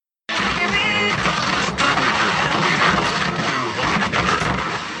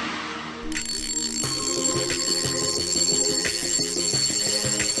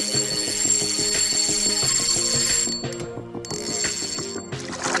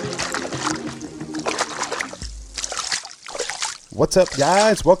What's up,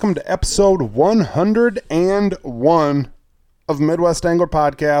 guys? Welcome to episode 101 of Midwest Angler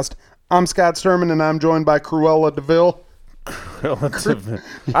Podcast. I'm Scott Sturman, and I'm joined by Cruella DeVille. I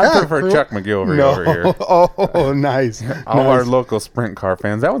prefer Chuck McGilvery over here. Oh, nice. All our local sprint car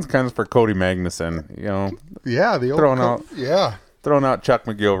fans. That one's kind of for Cody Magnuson. You know, yeah, the old throwing out Chuck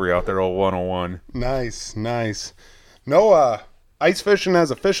McGilvery out there, old 101. Nice. No, ice fishing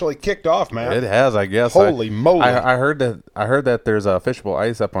has officially kicked off, man. It has, I guess. Holy moly! I heard that there's a fishable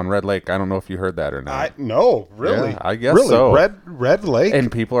ice up on Red Lake. I don't know if you heard that or not. No, really. Yeah, I guess really? so. Red Lake,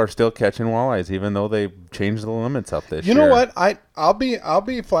 and people are still catching walleyes, even though they changed the limits up this year. You know what? I'll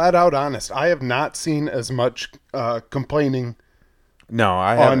be flat out honest. I have not seen as much complaining. No,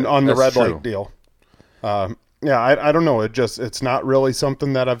 I haven't. On the Red Lake deal. I don't know. It's not really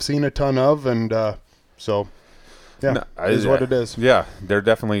something that I've seen a ton of, and so. Yeah, is what it is. Yeah, there are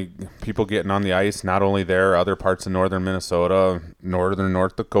definitely people getting on the ice, not only there, other parts of northern Minnesota, northern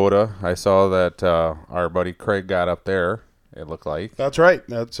North Dakota. I saw that our buddy Craig got up there, it looked like. That's right.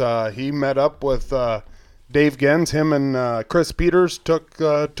 He met up with Dave Gens. Him and Chris Peters took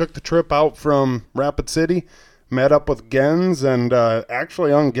the trip out from Rapid City, met up with Gens, and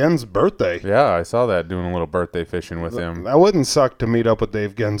actually on Gens' birthday. Yeah, I saw that, doing a little birthday fishing with him. That wouldn't suck to meet up with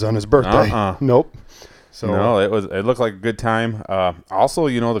Dave Gens on his birthday. Nope. So no, it looked like a good time. Also,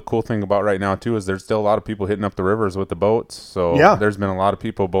 you know, the cool thing about right now too is there's still a lot of people hitting up the rivers with the boats. So yeah, there's been a lot of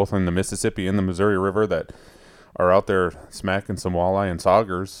people both in the Mississippi and the Missouri River that are out there smacking some walleye and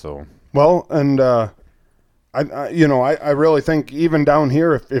saugers. So well, and I really think even down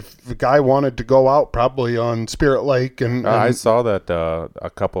here, if the guy wanted to go out, probably on Spirit Lake, and I saw that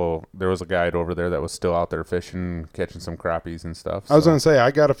there was a guide over there that was still out there fishing, catching some crappies and stuff. I was going to say,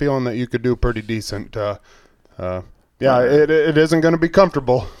 I got a feeling that you could do pretty decent. It isn't going to be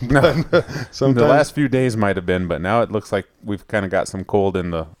comfortable. No, the last few days might have been, but now it looks like we've kind of got some cold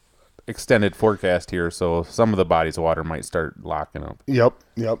in the extended forecast here, so some of the bodies of water might start locking up. Yep.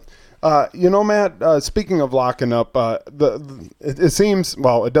 Matt, speaking of locking up, it seems,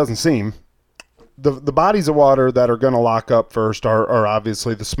 well, it doesn't seem, the bodies of water that are going to lock up first are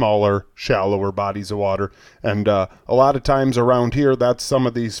obviously the smaller, shallower bodies of water. And a lot of times around here, that's some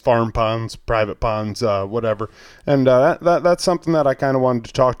of these farm ponds, private ponds, whatever. And that's something that I kind of wanted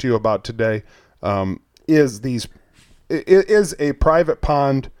to talk to you about today, is a private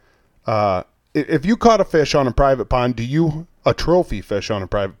pond. If you caught a fish on a private pond, a trophy fish on a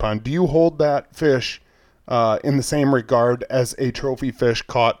private pond, do you hold that fish in the same regard as a trophy fish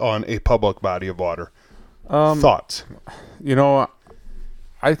caught on a public body of water? Thoughts? You know,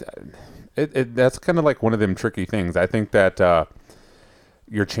 that's kind of like one of them tricky things. I think that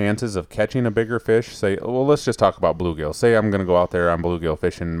your chances of catching a bigger fish, let's just talk about bluegill. Say I'm going to go out there on bluegill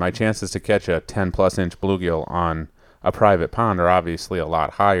fishing. My chances to catch a 10-plus inch bluegill on a private pond are obviously a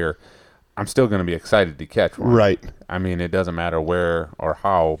lot higher. I'm still going to be excited to catch one. Right. I mean, it doesn't matter where or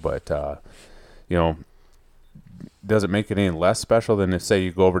how, but, does it make it any less special than if, say,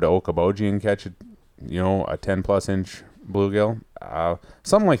 you go over to Okoboji and catch, a 10-plus inch bluegill?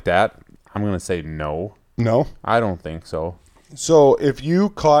 Something like that, I'm going to say no. No? I don't think so. So if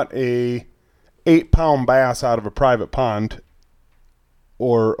you caught a 8-pound bass out of a private pond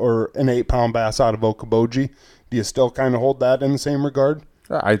or an 8-pound bass out of Okoboji, do you still kind of hold that in the same regard?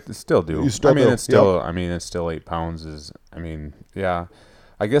 I still do. You still do. It's still. Yep. It's still 8 pounds. Yeah.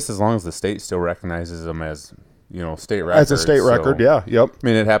 I guess as long as the state still recognizes them as, state record. As a state record, yeah. Yep. I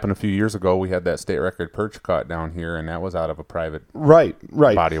mean, it happened a few years ago. We had that state record perch caught down here, and that was out of a private right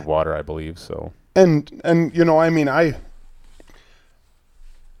body of water, I believe. So.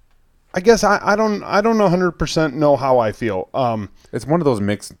 I guess I don't 100% know how I feel. It's one of those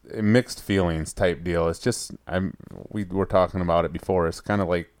mixed feelings type deal. It's just we were talking about it before. It's kind of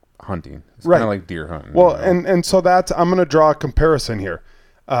like hunting. It's kind of like deer hunting. Well, and so I'm going to draw a comparison here.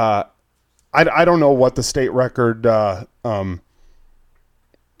 I don't know what the state record. We're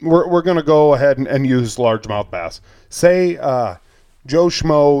going to go ahead and use largemouth bass. Say Joe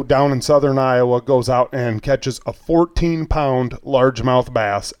Schmo down in southern Iowa goes out and catches a 14-pound largemouth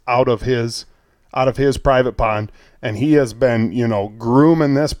bass out of his private pond, and he has been,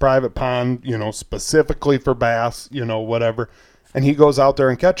 grooming this private pond, specifically for bass, whatever, and he goes out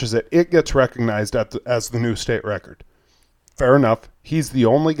there and catches it. It gets recognized as the new state record. Fair enough. He's the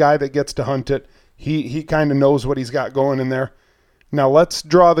only guy that gets to hunt it. He kind of knows what he's got going in there. Now let's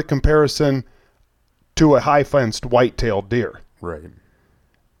draw the comparison to a high-fenced white-tailed deer. Right.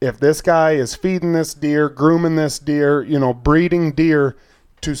 If this guy is feeding this deer, grooming this deer, breeding deer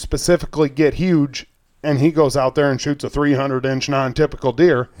to specifically get huge, and he goes out there and shoots a 300-inch non-typical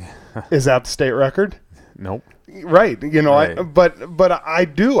deer, is that the state record? Nope. Right. Right. But I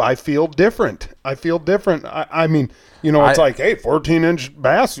do. I feel different. I mean, it's like, hey, 14-inch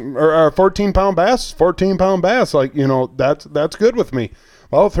bass or 14-pound bass, 14-pound bass. Like, that's good with me.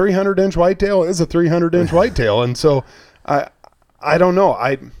 Well, 300-inch whitetail is a 300-inch whitetail. And so I don't know.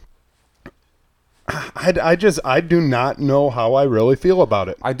 I do not know how I really feel about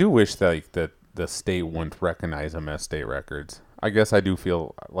it. I do wish that the state wouldn't recognize them as state records. I guess I do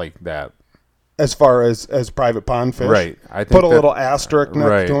feel like that. As far as private pond fish, right? I think put a little asterisk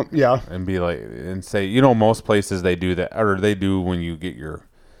next to them, yeah, and be like, and say, most places they do that, or they do when you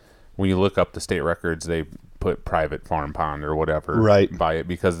look up the state records, they put private farm pond or whatever, right, by it,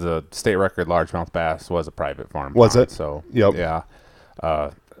 because the state record largemouth bass was a private farm. Was pond, it? So yep.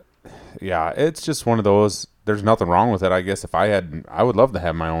 Yeah, it's just one of those. There's nothing wrong with it. I guess if I would love to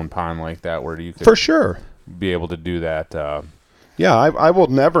have my own pond like that, where you could for sure be able to do that. Yeah, I will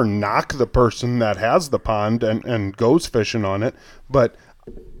never knock the person that has the pond and goes fishing on it. But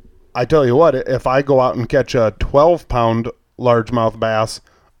I tell you what, if I go out and catch a 12-pound largemouth bass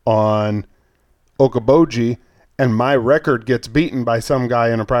on Okoboji and my record gets beaten by some guy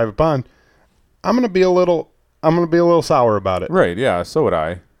in a private pond, I'm gonna be a little sour about it. Right? Yeah. So would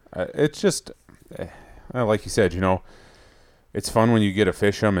I. It's just like you said, it's fun when you get to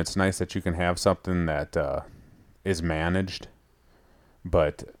fish them. It's nice that you can have something that is managed.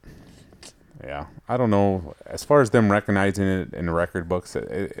 But, yeah, I don't know. As far as them recognizing it in the record books,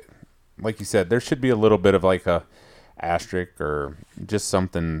 like you said, there should be a little bit of like a asterisk or just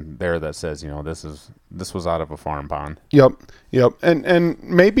something there that says, this was out of a farm pond. Yep. And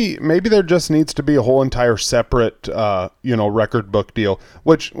maybe there just needs to be a whole entire separate, record book deal,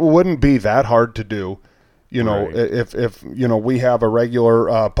 which wouldn't be that hard to do. Right. If we have a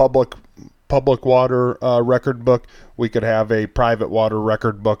regular public water record book, we could have a private water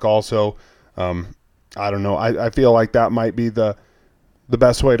record book also. I don't know. I feel like that might be the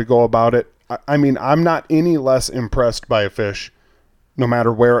best way to go about it. I mean, I'm not any less impressed by a fish, no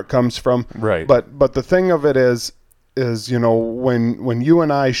matter where it comes from. Right. But the thing of it is when you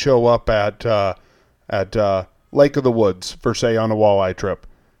and I show up at Lake of the Woods for, say, on a walleye trip,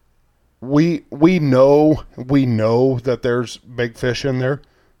 we know that there's big fish in there.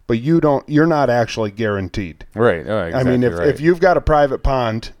 But you're not actually guaranteed. Right. Oh, exactly. I mean, if you've got a private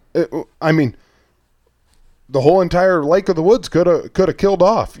pond, the whole entire Lake of the Woods could have killed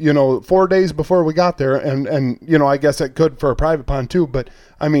off, 4 days before we got there. And I guess it could for a private pond too. But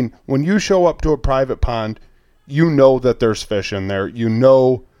I mean, when you show up to a private pond, that there's fish in there.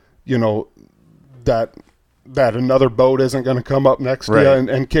 That another boat isn't going to come up next to you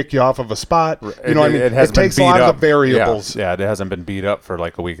and kick you off of a spot. It takes a lot of variables. Yeah, it hasn't been beat up for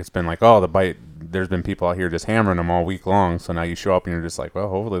like a week. It's been like, the bite, there's been people out here just hammering them all week long. So now you show up and you're just like, well,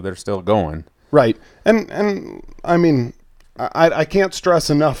 hopefully they're still going. Right. And I mean, I can't stress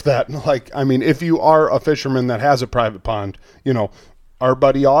enough that, if you are a fisherman that has a private pond, our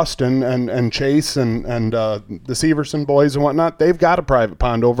buddy Austin and Chase and the Severson boys and whatnot, they've got a private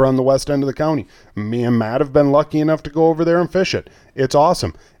pond over on the west end of the county. Me and Matt have been lucky enough to go over there and fish it. It's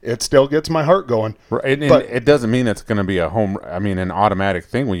awesome. It still gets my heart going. Right, but it doesn't mean it's going to be an automatic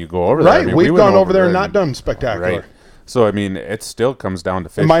thing when you go over there. Right, we've gone over there and not done spectacular. Right. So, it still comes down to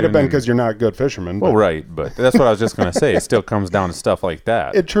fishing. It might have been because you're not a good fisherman. Well, right, but that's what I was just going to say. It still comes down to stuff like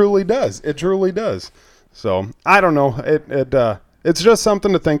that. It truly does. So, I don't know. It's just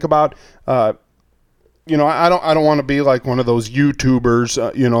something to think about. I don't want to be like one of those YouTubers,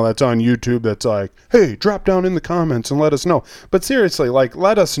 that's on YouTube that's like, hey, drop down in the comments and let us know. But seriously,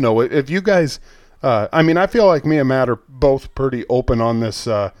 let us know if you guys. I feel like me and Matt are both pretty open on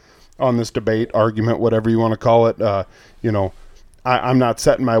this debate, argument, whatever you want to call it. I'm not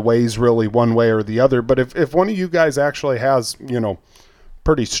setting my ways really one way or the other. But if one of you guys actually has,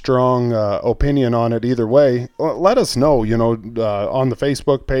 pretty strong opinion on it either way, let us know, on the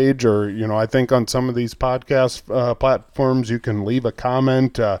Facebook page or, I think on some of these podcast platforms, you can leave a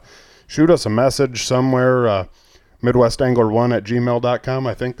comment, shoot us a message somewhere, midwestangler1@gmail.com.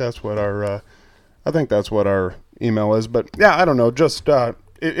 I think that's what our email is. But yeah, I don't know. Just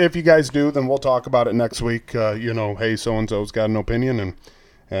if you guys do, then we'll talk about it next week. Hey, so-and-so's got an opinion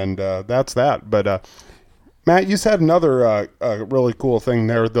and that's that. But Matt, you said another really cool thing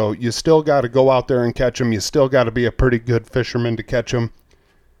there, though. You still got to go out there and catch them. You still got to be a pretty good fisherman to catch them.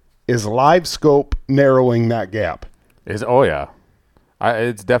 Is Livescope narrowing that gap? Oh, yeah.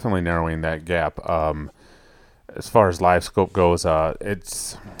 It's definitely narrowing that gap. As far as Livescope goes, I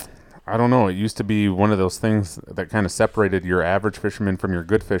don't know. It used to be one of those things that kind of separated your average fisherman from your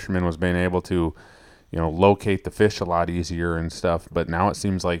good fisherman, was being able to, locate the fish a lot easier and stuff. But now it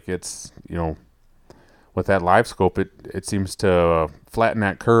seems like it's, with that Livescope, it seems to flatten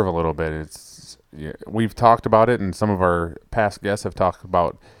that curve a little bit. We've talked about it, and some of our past guests have talked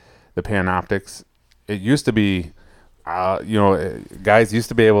about the Panoptics. It used to be, guys used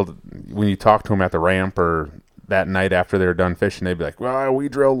to be able to, when you talk to them at the ramp or that night after they were done fishing, they'd be like, well, we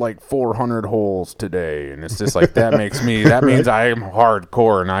drilled like 400 holes today. And it's just like, that means I'm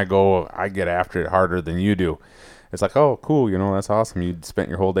hardcore and I get after it harder than you do. It's like, oh, cool. That's awesome. You spent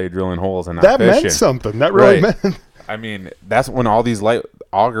your whole day drilling holes and not that fishing. Meant something. That really right. meant. I mean, that's when all these light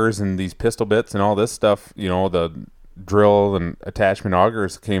augers and these pistol bits and all this stuff, the drill and attachment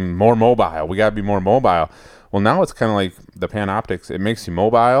augers came more mobile. We got to be more mobile. Well, now it's kind of like the Panoptics. It makes you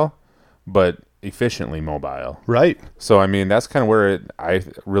mobile, but efficiently mobile. Right. So, I mean, that's kind of where I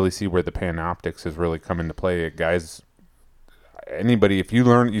really see where the Panoptics has really come into play. Guys, anybody, if you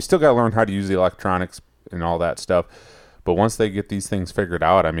learn, you still got to learn how to use the electronics and all that stuff. But once they get these things figured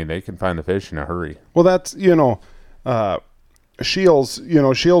out, I mean, they can find the fish in a hurry. Well, that's, Shields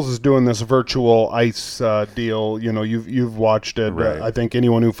is doing this virtual ice deal. You've watched it. Right. I think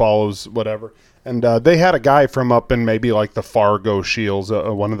anyone who follows whatever. And they had a guy from up in maybe like the Fargo Shields,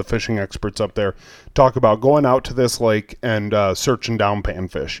 one of the fishing experts up there, talk about going out to this lake and searching down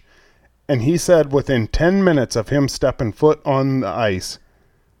panfish. And he said within 10 minutes of him stepping foot on the ice,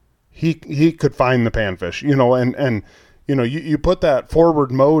 he could find the panfish. And you put that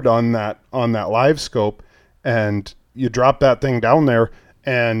forward mode on that Livescope, and you drop that thing down there,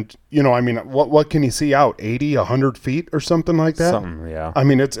 and what can you see out 80, 100 feet or something like that? Something, yeah. I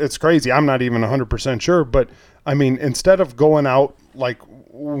mean, it's crazy. I'm not even 100% sure, but I mean, instead of going out like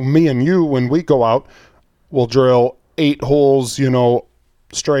me and you, when we go out, we'll drill 8 holes,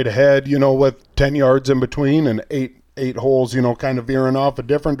 straight ahead, with 10 yards in between, and eight holes, kind of veering off a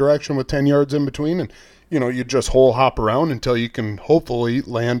different direction with 10 yards in between, and you just hole hop around until you can hopefully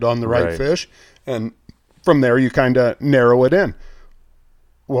land on the right fish, and from there you kind of narrow it in.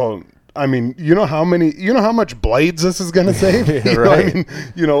 Well, I mean, how much blades this is going to save? Right. I mean,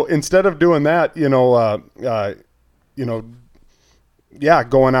 instead of doing that,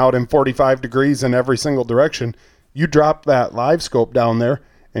 going out in 45 degrees in every single direction, you drop that Livescope down there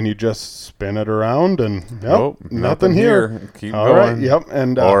and you just spin it around, and nothing here. Keep All going. right, yep.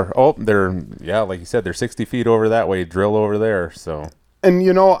 And they're like you said, they're 60 feet over that way. Drill over there. So, and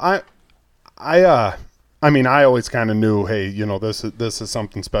I mean, I always kind of knew, hey, this is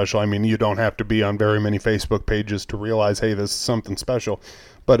something special. I mean, you don't have to be on very many Facebook pages to realize, hey, this is something special.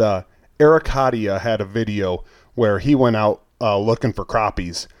 But Eric Hadia had a video where he went out looking for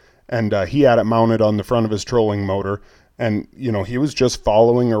crappies, and he had it mounted on the front of his trolling motor, and he was just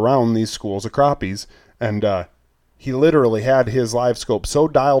following around these schools of crappies, and he literally had his Livescope so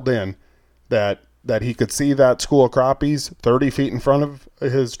dialed in that he could see that school of crappies 30 feet in front of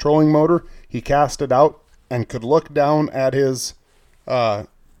his trolling motor. He cast it out and could look down at his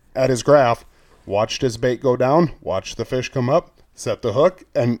graph, watched his bait go down, watched the fish come up, set the hook,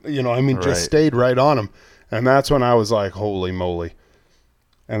 and just stayed right on him. And that's when I was like, holy moly.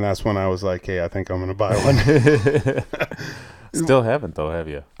 And that's when I was like, hey, I think I'm going to buy one. Still haven't, though, have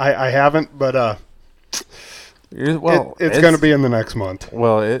you? I haven't, but it's going to be in the next month.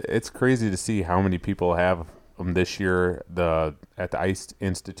 Well, it's crazy to see how many people have them this year at the Ice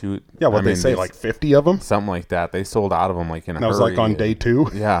Institute. Yeah, they say, like 50 of them? Something like that. They sold out of them like in a hurry. That was like on day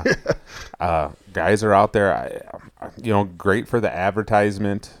 2? Yeah. Guys are out there, great for the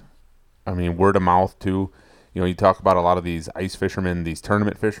advertisement. I mean, word of mouth, too. You talk about a lot of these ice fishermen, these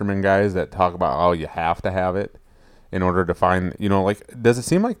tournament fishermen guys that talk about, oh, you have to have it in order to find, does it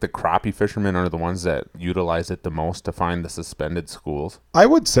seem like the crappie fishermen are the ones that utilize it the most to find the suspended schools? I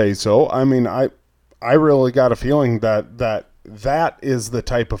would say so. I mean, I really got a feeling that is the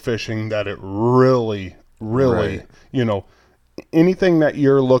type of fishing that it really, right. Anything that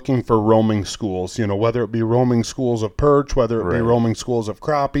you're looking for roaming schools, whether it be roaming schools of perch, whether it be roaming schools of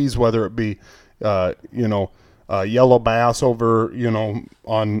crappies, whether it be, yellow bass over,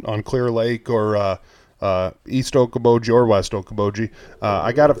 on Clear Lake or East Okoboji or West Okoboji.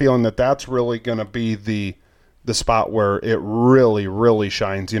 I got a feeling that that's really going to be the spot where it really, really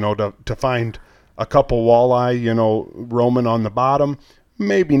shines, to find a couple walleye, roaming on the bottom,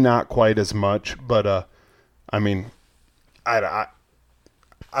 maybe not quite as much, but I mean, I've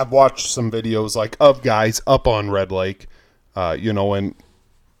watched some videos like of guys up on Red Lake, and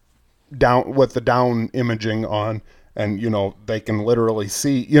down with the down imaging on, and they can literally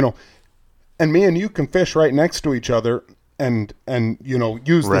see, and me and you can fish right next to each other and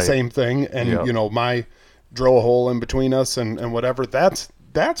use the same thing, and my drill a hole in between us and whatever. That's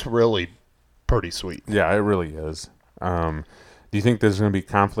really pretty sweet. Yeah, it really is. Do you think there's going to be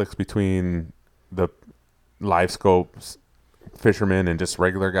conflicts between the Livescope fishermen and just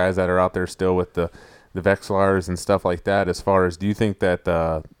regular guys that are out there still with the Vexilars and stuff like that. As far as, do you think that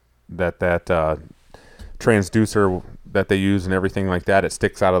transducer that they use and everything like that, it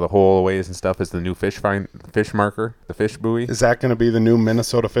sticks out of the hole ways and stuff, is the new fish marker, the fish buoy? Is that going to be the new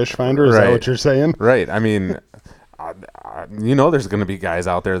Minnesota fish finder? Is that what you're saying? Right. I mean, there's going to be guys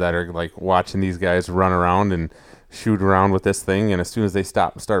out there that are like watching these guys run around and shoot around with this thing, and as soon as they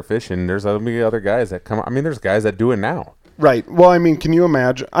stop and start fishing, there's going to be other guys that come. I mean, there's guys that do it now. Right. Well, I mean, can you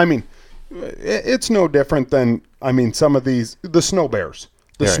imagine? I mean, it's no different than, some of the snow bears.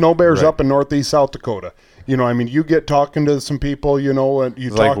 Snow bears up in northeast South Dakota. I mean, you get talking to some people, and you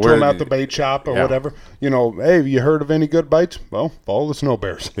talk to them at the bait shop or whatever. Hey, have you heard of any good bites? Well, follow the snow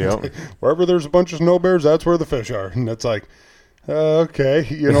bears. Yep. Wherever there's a bunch of snow bears, that's where the fish are. And it's like,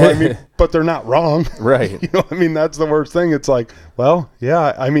 okay, but they're not wrong. Right. That's the worst thing. It's like, well, yeah,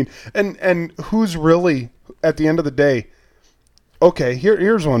 and who's really, at the end of the day, okay,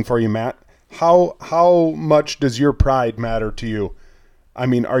 here's one for you, Matt. How much does your pride matter to you?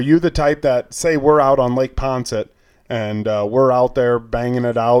 Are you the type that, say we're out on Lake Poncet and we're out there banging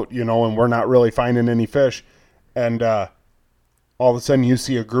it out, and we're not really finding any fish, and all of a sudden you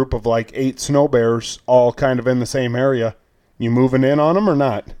see a group of like 8 snow bears all kind of in the same area, you moving in on them or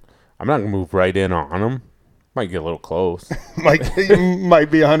not? I'm not going to move right in on them. Might get a little close. might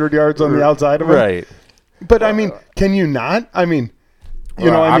be 100 yards on the outside of them. Right. But, can you not?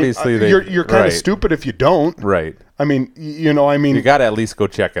 Obviously you're kind of stupid if you don't. Right. You got to at least go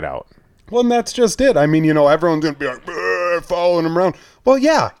check it out. Well, and that's just it. Everyone's going to be like, following them around. Well,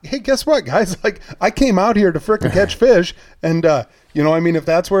 yeah. Hey, guess what, guys? Like, I came out here to frickin' catch fish. And, if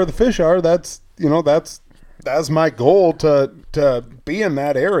that's where the fish are, that's my goal to be in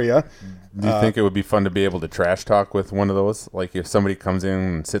that area. Do you think it would be fun to be able to trash talk with one of those? Like, if somebody comes in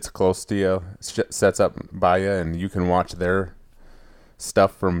and sits close to you, sets up by you, and you can watch their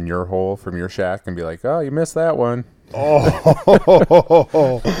stuff from your hole, from your shack, and be like, oh, you missed that one.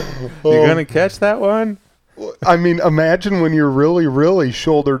 Oh. You're going to catch that one? Imagine when you're really, really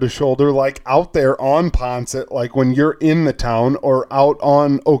shoulder to shoulder, like out there on Poncet, like when you're in the town, or out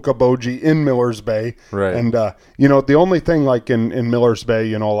on Okoboji in Millers Bay. Right. And, the only thing like in Millers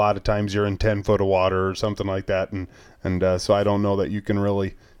Bay, a lot of times you're in 10 foot of water or something like that. And so I don't know that you can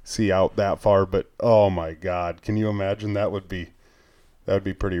really see out that far, but oh my God, can you imagine? That would be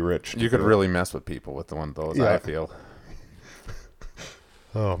pretty rich. You could really mess with people with one of those, I feel.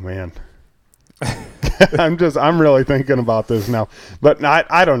 Oh man. I'm really thinking about this now, but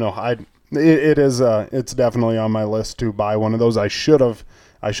I don't know. It's definitely on my list to buy one of those. I should have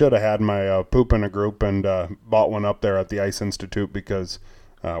had my poop in a group and bought one up there at the Ice Institute, because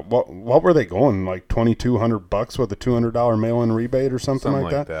what were they going, like $2,200 with a $200 mail-in rebate or something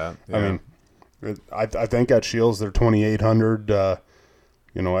like that? Yeah. I think at Shields they're $2,800.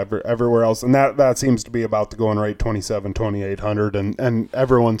 Everywhere else, and that seems to be about the going rate, $2,800, and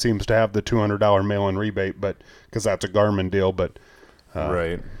everyone seems to have the $200 mail-in rebate, but because that's a Garmin deal. But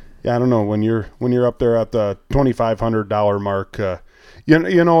right, yeah, I don't know, when you're up there at the $2,500 mark,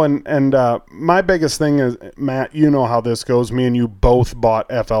 and my biggest thing is, Matt, how this goes. Me and you both bought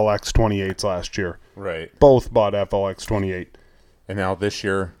FLX 28s last year. Right, both bought FLX 28, and now this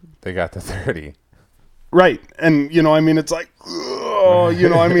year they got the 30. Right, and it's like,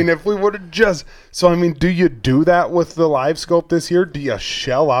 if we would have just, do you do that with the Livescope this year? Do you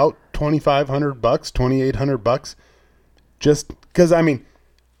shell out $2,500, $2,800, just because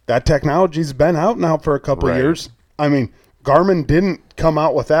that technology's been out now for a couple of years? Garmin didn't come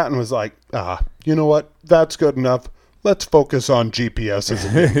out with that and was like, you know what, that's good enough. Let's focus on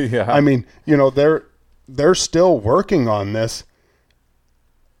GPSs. Yeah. They're still working on this.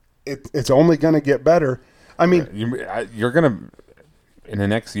 It's only going to get better. You're going to, in the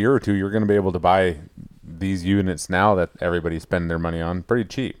next year or two, you're going to be able to buy these units now that everybody's spending their money on pretty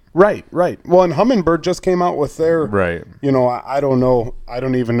cheap. Right. Well, and Humminbird just came out with their, right. I don't know. I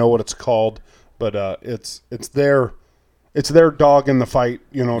don't even know what it's called, but it's their dog in the fight,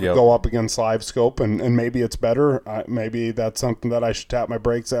 to go up against Livescope, and maybe it's better. Maybe that's something that I should tap my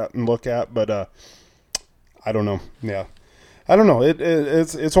brakes at and look at, but I don't know. Yeah. I don't know.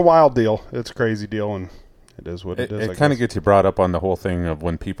 It's a wild deal. It's a crazy deal, and it is what it is. It kind of gets you brought up on the whole thing of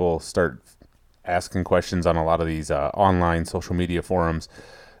when people start asking questions on a lot of these online social media forums,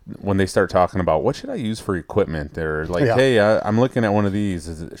 when they start talking about what should I use for equipment. They're like, hey, I'm looking at one of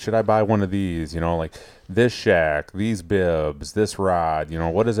these. Should I buy one of these? Like this shack, these bibs, this rod.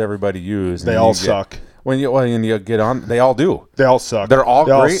 What does everybody use? They all suck. When you get on, they all do. They all suck. They're all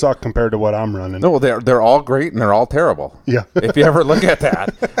they great. all suck compared to what I'm running. No, they're all great and they're all terrible. Yeah. If you ever look at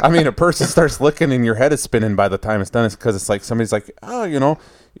that, I mean, a person starts looking and your head is spinning by the time it's done. It's because it's like somebody's like, oh,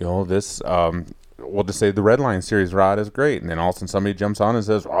 this. We'll just say the Redline series rod is great, and then all of a sudden somebody jumps on and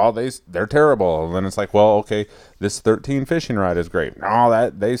says, "Oh, they're terrible." And then it's like, well, okay, this 13 fishing rod is great. No,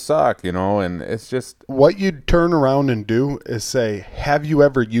 that they suck, and it's just what you'd turn around and do is say, "Have you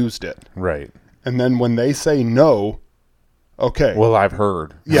ever used it?" Right. And then when they say no, okay. Well, I've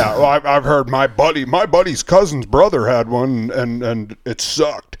heard. Yeah, well, I've heard my buddy's cousin's brother had one, and it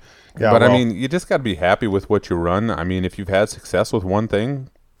sucked. Yeah, but I mean, you just got to be happy with what you run. I mean, if you've had success with one thing,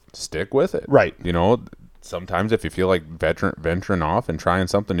 stick with it. Right. Sometimes if you feel like venturing off and trying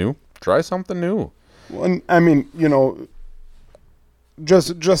something new, try something new. Well, and I mean,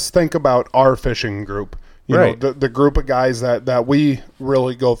 just think about our fishing group. Right. The group of guys that we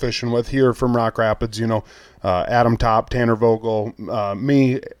really go fishing with here from Rock Rapids, Adam Top, Tanner Vogel,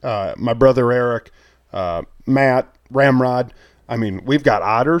 me, my brother Eric, Matt, Ramrod. I mean, we've got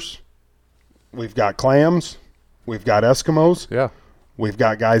otters, we've got clams, we've got Eskimos. Yeah. We've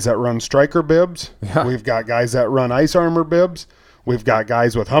got guys that run striker bibs. Yeah. We've got guys that run ice armor bibs. We've got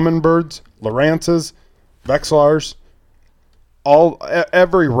guys with hummingbirds, Lowrances, Vexilars,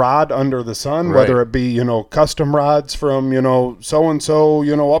 every rod under the sun, Right. whether it be, custom rods from,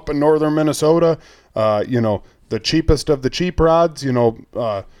 so-and-so, up in northern Minnesota, the cheapest of the cheap rods,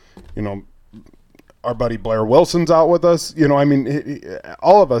 our buddy Blair Wilson's out with us.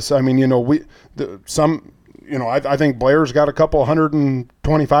 All of us, I think Blair's got a couple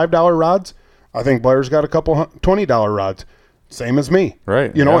 $125 rods. I think Blair's got a couple $20 rods. Same as me.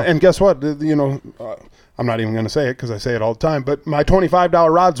 Right. And guess what? I'm not even going to say it because I say it all the time, but my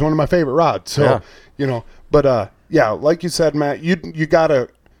 $25 rod is one of my favorite rods. So, like you said, Matt, you got to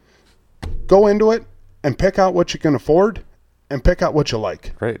go into it and pick out what you can afford and pick out what you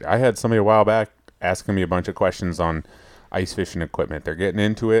like. Right. I had somebody a while back asking me a bunch of questions on ice fishing equipment. They're getting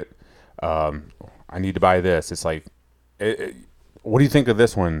into it. I need to buy this. It's like, what do you think of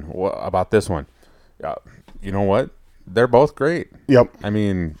this one? What about this one? You know what? They're both great. Yep. I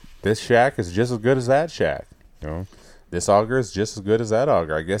mean, this shack is just as good as that shack. This auger is just as good as that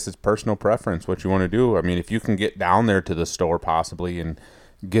auger. I guess it's personal preference, what you want to do. I mean, if you can get down there to the store possibly and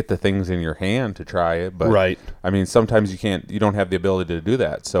get the things in your hand to try it. But, right. I mean, sometimes you don't have the ability to do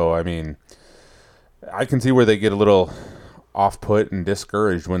that. So, I mean, I can see where they get a little off-put and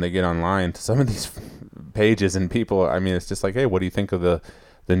discouraged when they get online to some of these pages and people. I mean, it's just like, hey, what do you think of the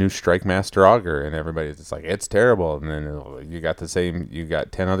new Strike Master auger? And everybody's just like, it's terrible. And then you got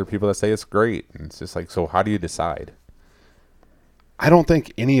 10 other people that say it's great. And it's just like, so how do you decide? I don't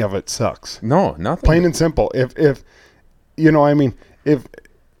think any of it sucks. No, nothing. Plain and simple. If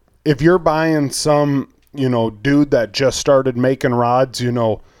you're buying some, dude that just started making rods,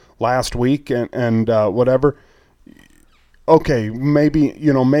 last week and whatever, okay,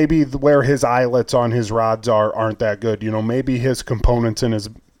 maybe where his eyelets on his rods aren't that good. Maybe his components in his,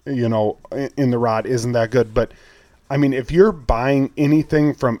 in the rod isn't that good. But, I mean, if you're buying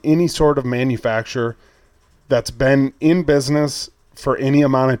anything from any sort of manufacturer that's been in business for any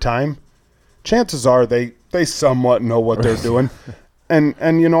amount of time, chances are they somewhat know what they're doing. And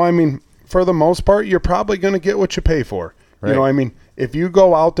for the most part, you're probably going to get what you pay for. Right. If you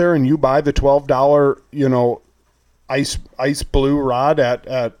go out there and you buy the $12, ice blue rod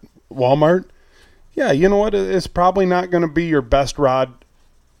at Walmart, yeah, you know what? It's probably not going to be your best rod,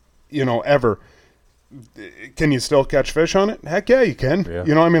 ever. Can you still catch fish on it? Heck yeah, you can. Yeah.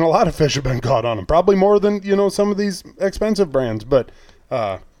 A lot of fish have been caught on them. Probably more than, some of these expensive brands. But,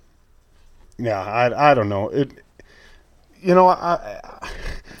 I don't know.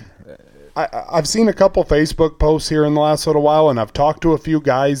 I've seen a couple Facebook posts here in the last little while, and I've talked to a few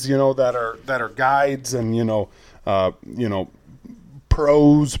guys, that are guides and,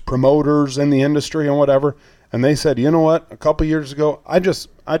 pros, promoters in the industry and whatever. And they said, you know what? A couple years ago, I just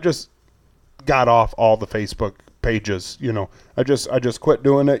got off all the Facebook pages. I just quit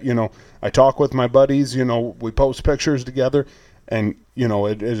doing it. I talk with my buddies, we post pictures together, and,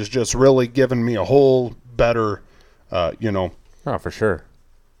 it is just really given me a whole better, Oh, for sure.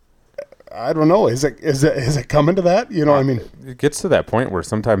 I don't know. Is it coming to that? It gets to that point where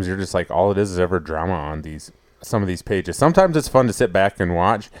sometimes you're just like, all it is ever drama on some of these pages. Sometimes it's fun to sit back and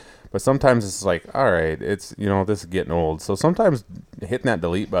watch, but sometimes it's like, all right, it's, this is getting old. So sometimes hitting that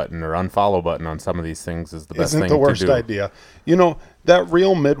delete button or unfollow button on some of these things is the best thing to do. Isn't the worst idea. That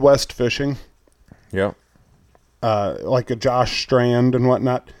real Midwest fishing. Yeah. Like a Josh Strand and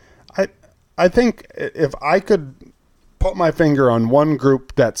whatnot. I think if I could put my finger on one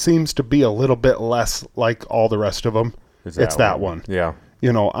group that seems to be a little bit less like all the rest of them, it's that one. Yeah.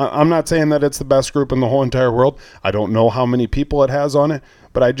 You know, I'm not saying that it's the best group in the whole entire world. I don't know how many people it has on it,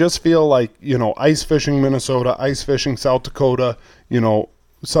 but I just feel like, you know, ice fishing Minnesota, ice fishing South Dakota, you know,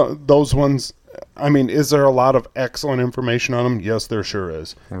 so those ones. I mean, is there a lot of excellent information on them? Yes, there sure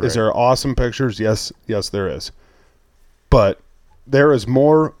is. Right. Is there awesome pictures? Yes, there is. But there is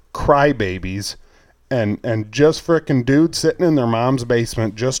more crybabies and just frickin' dudes sitting in their mom's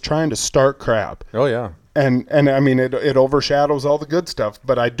basement just trying to start crap. Oh, yeah. And I mean, it overshadows all the good stuff.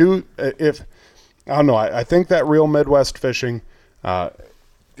 But I don't know, I think that real Midwest fishing,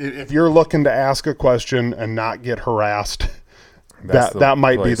 if you're looking to ask a question and not get harassed, that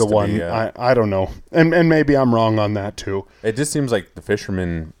might be the one. I don't know. And maybe I'm wrong on that too. It just seems like the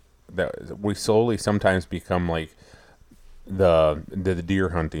fishermen, that we slowly sometimes become like the deer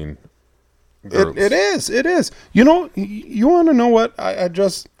hunting groups. It is. You know, you want to know what? I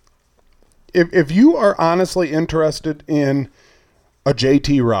just... If you are honestly interested in a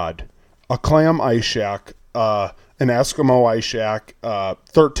JT rod, a clam ice shack, an Eskimo ice shack,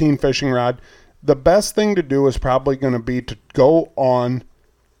 13 fishing rod, the best thing to do is probably going to be to go on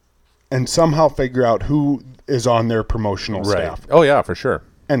and somehow figure out who is on their promotional staff. Oh, yeah, for sure.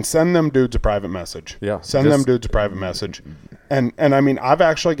 And send them dudes a private message. Yeah. Send them dudes a private message. And I mean, I've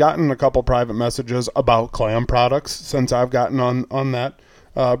actually gotten a couple private messages about clam products since I've gotten on that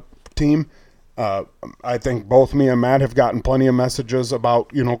team. I think both me and Matt have gotten plenty of messages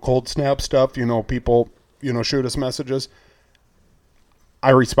about, you know, cold snap stuff. You know, people, you know, shoot us messages. I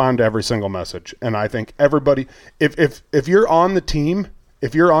respond to every single message. And I think everybody, if you're on the team,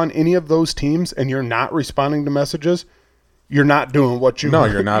 if you're on any of those teams and you're not responding to messages, you're not doing what you... No,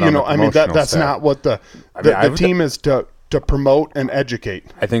 you're not. You on know, the I mean, that's staff. not what the team is to promote and educate.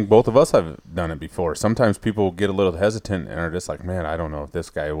 I think both of us have done it before. Sometimes people get a little hesitant and are just like, man, I don't know if this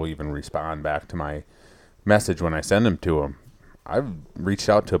guy will even respond back to my message when I send him to him. I've reached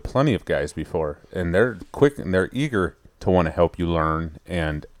out to plenty of guys before, and they're quick and they're eager to want to help you learn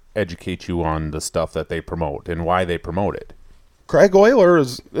and educate you on the stuff that they promote and why they promote it. Craig Euler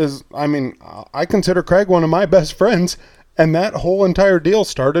is I mean, I consider Craig one of my best friends, and that whole entire deal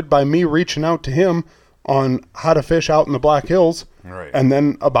started by me reaching out to him on how to fish out in the Black Hills. Right. And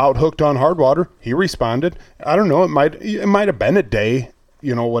then about Hooked on Hardwater, he responded. I don't know, it might have been a day,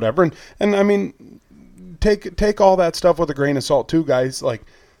 you know, whatever. And I mean, take all that stuff with a grain of salt too, guys. Like,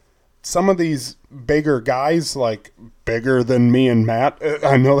 some of these bigger guys, like bigger than me and Matt,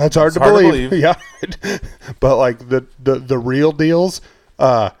 I know that's hard to believe. Yeah. But like the real deals,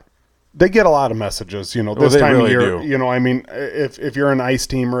 they get a lot of messages, you know, this time really of year. do. You know, I mean, if you're an ice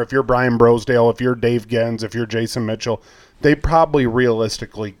teamer, if you're Brian Brosdale, if you're Dave Gens, if you're Jason Mitchell, they probably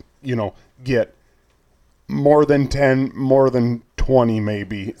realistically, you know, get more than 10, more than 20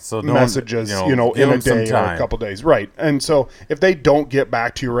 maybe messages, you know, in a day or a couple days. Right. And so if they don't get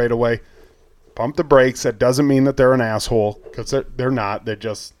back to you right away, pump the brakes. That doesn't mean that they're an asshole, because they're not. They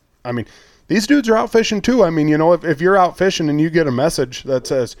just, I mean, these dudes are out fishing too. I mean, you know, if you're out fishing and you get a message that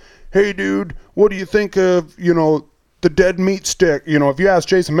says, hey, dude, what do you think of, you know, the dead meat stick? You know, if you ask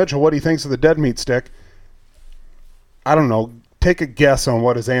Jason Mitchell what he thinks of the dead meat stick, I don't know. Take a guess on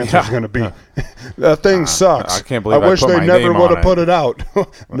what his answer is going to be. That thing sucks. I can't believe I wish put they my never name would on have put it out.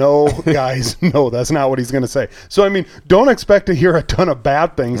 No, guys, no, that's not what he's going to say. So, I mean, don't expect to hear a ton of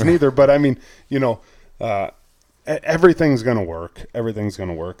bad things neither. But, I mean, you know, everything's going to work. Everything's going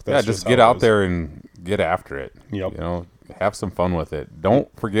to work. That's just get out there and get after it. Yep. You know, have some fun with it. Don't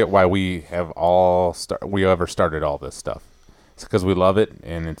forget why we have we ever started all this stuff. It's because we love it,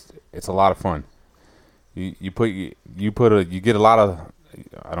 and it's a lot of fun. You get a lot of,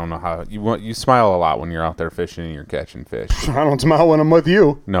 I don't know how you smile a lot when you're out there fishing and you're catching fish. I don't smile when I'm with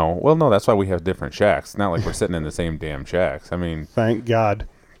you. No, well, no, that's why we have different shacks. It's not like we're sitting in the same damn shacks. I mean, thank God.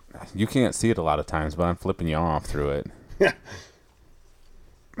 You can't see it a lot of times, but I'm flipping you off through it. Yeah.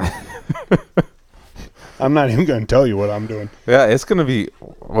 I'm not even going to tell you what I'm doing. Yeah, it's going to be,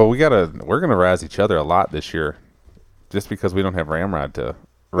 well, we're going to razz each other a lot this year, just because we don't have Ramrod to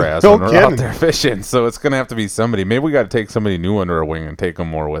razz when we're out there fishing. So it's going to have to be somebody. Maybe we got to take somebody new under our wing and take them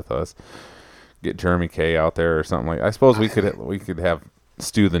more with us. Get Jeremy K out there or something like. I suppose we could have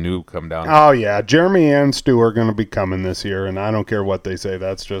Stu the Noob come down. Oh yeah, Jeremy and Stu are going to be coming this year, and I don't care what they say.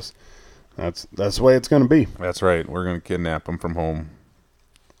 That's the way it's going to be. That's right. We're going to kidnap them from home.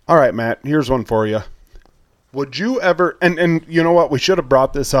 All right, Matt. Here's one for you. Would you ever? And you know what? We should have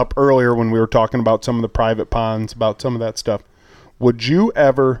brought this up earlier when we were talking about some of the private ponds, about some of that stuff. Would you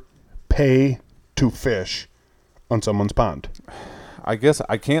ever pay to fish on someone's pond? I guess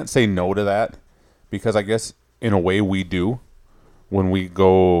I can't say no to that, because I guess in a way we do when we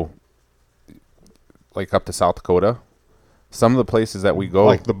go like up to South Dakota. Some of the places that we go,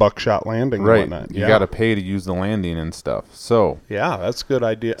 like the Buckshot Landing, right? and whatnot. You got to pay to use the landing and stuff. So yeah, that's a good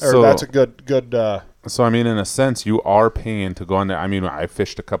idea. Or that's a good. So I mean, in a sense, you are paying to go on there. I mean, I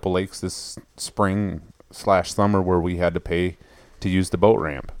fished a couple lakes this spring/summer where we had to pay to use the boat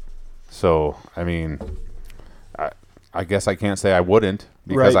ramp. So I mean, I guess I can't say I wouldn't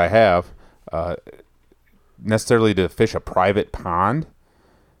because I have necessarily to fish a private pond.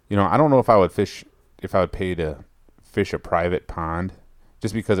 You know, I don't know if I would pay to fish a private pond,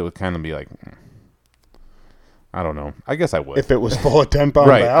 just because it would kind of be like, I don't know. I guess I would if it was full of 10-pound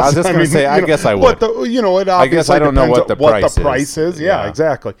right. bass. I was just going to say, I guess I would. It I guess I don't know what the price is. Yeah,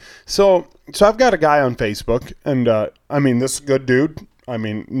 exactly. So I've got a guy on Facebook, and I mean, this is a good dude. I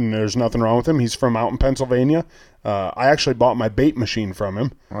mean, there's nothing wrong with him. He's from out in Pennsylvania. I actually bought my bait machine from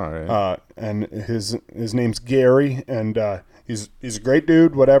him. All right. And his name's Gary, and he's a great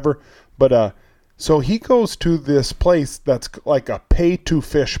dude, whatever. But so he goes to this place that's like a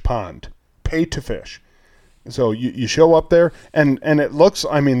pay-to-fish pond. Pay-to-fish. So you show up there, and it looks,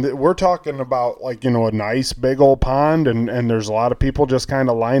 I mean, we're talking about like, a nice big old pond, and there's a lot of people just kind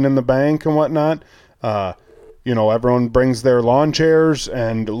of lining the bank and whatnot. Everyone brings their lawn chairs,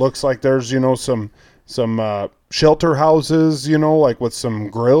 and it looks like there's, some shelter houses, like with some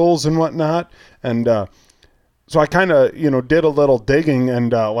grills and whatnot. And so I kind of, did a little digging,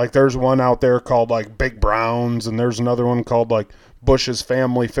 and like there's one out there called like Big Browns, and there's another one called like Bush's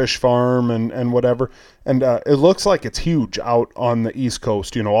Family Fish Farm and whatever. And it looks like it's huge out on the East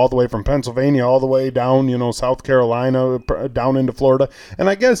Coast, all the way from Pennsylvania all the way down, South Carolina, down into Florida. And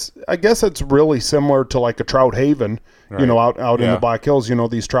I guess it's really similar to like a trout haven, right. Out in the Black Hills,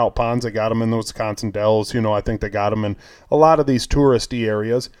 these trout ponds. They got them in the Wisconsin Dells. I think they got them in a lot of these touristy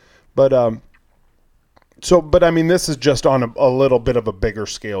areas. But but I mean, this is just on a little bit of a bigger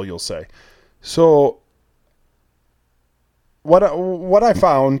scale, you'll say. So what I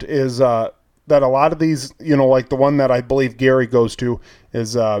found is that a lot of these, like the one that I believe Gary goes to,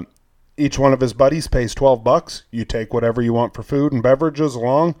 is each one of his buddies pays $12. You take whatever you want for food and beverages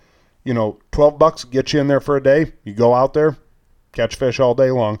along. $12 get you in there for a day. You go out there, catch fish all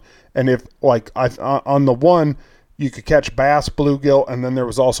day long. And if like on the one, you could catch bass, bluegill, and then there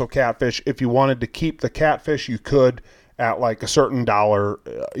was also catfish. If you wanted to keep the catfish, you could at like a certain dollar,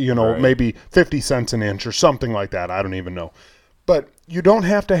 right. Maybe 50 cents an inch or something like that. I don't even know. But you don't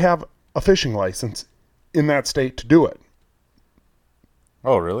have to have a fishing license in that state to do it.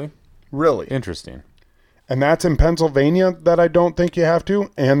 Oh, really? Really. Interesting. And that's in Pennsylvania that I don't think you have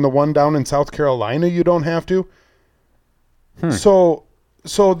to. And the one down in South Carolina, you don't have to. So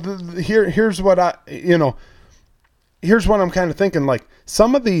here's what here's what I'm kind of thinking, like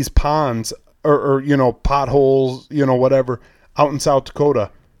some of these ponds or potholes, whatever, out in South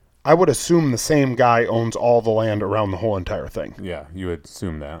Dakota, I would assume the same guy owns all the land around the whole entire thing. Yeah, you would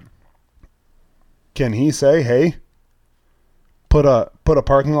assume that. Can he say, hey, put a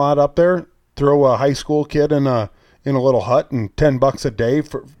parking lot up there, throw a high school kid in a little hut and $10 a day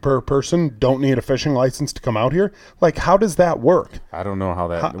per person, don't need a fishing license to come out here? Like, how does that work? I don't know how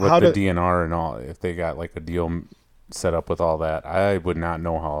that, with the DNR and all, if they got like a deal set up with all that. I would not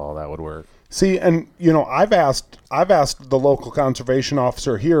know how all that would work. See, and I've asked the local conservation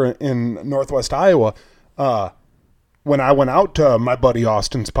officer here in Northwest Iowa, when I went out to my buddy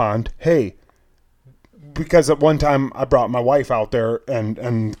Austin's pond, hey, because at one time I brought my wife out there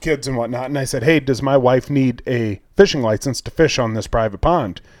and kids and whatnot, and I said, hey, does my wife need a fishing license to fish on this private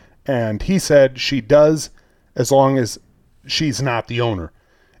pond? And he said she does, as long as she's not the owner.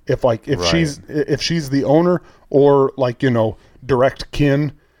 If right. she's the owner, or like, direct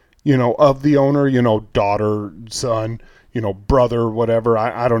kin, of the owner, daughter, son, brother, whatever.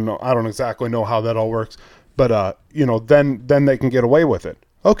 I don't know. I don't exactly know how that all works, but then they can get away with it.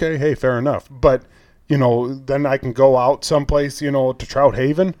 Okay. Hey, fair enough. But, then I can go out someplace, to Trout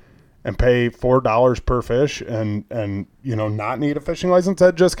Haven and pay $4 per fish and not need a fishing license.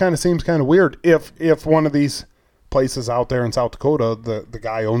 That just kind of seems kind of weird. If one of these places out there in South Dakota, the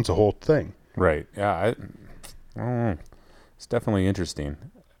guy owns the whole thing. Right. Yeah. I don't know. It's definitely interesting.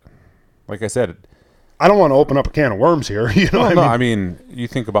 Like I said, I don't want to open up a can of worms here. I mean, you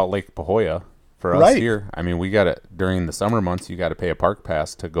think about Lake Pahoja for us here. I mean, we got it during the summer months. You got to pay a park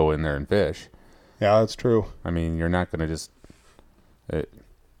pass to go in there and fish. Yeah, that's true. I mean, you're not going to just.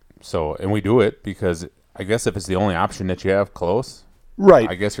 And we do it because I guess if it's the only option that you have close, right?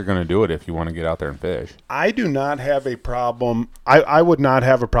 I guess you're going to do it if you want to get out there and fish. I do not have a problem. I would not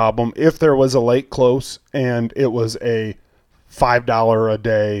have a problem if there was a lake close and it was a $5 a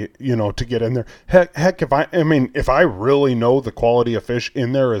day, to get in there. Heck, if I really know the quality of fish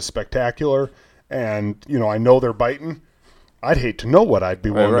in there is spectacular, and I know they're biting, I'd hate to know what I'd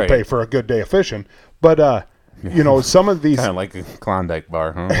be willing to pay for a good day of fishing. But some of these kind of like a Klondike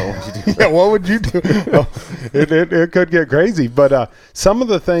bar, huh? What would you do? yeah, what would you do? Well, it could get crazy. But some of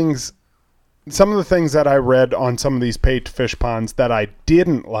the things that I read on some of these paid fish ponds that I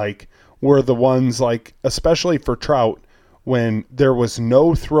didn't like were the ones like, especially for trout, when there was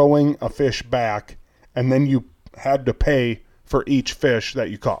no throwing a fish back, and then you had to pay for each fish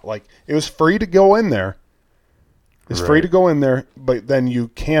that you caught. Like, it was free to go in there. It's free to go in there, but then you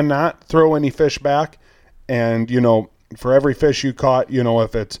cannot throw any fish back. And, for every fish you caught,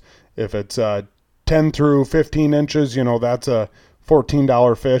 if it's 10 through 15 inches, that's a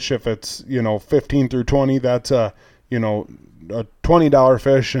 $14 fish. If it's, 15 through 20, that's a $20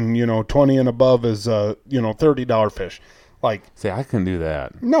 fish, and, 20 and above is $30 fish. Like, see, I couldn't do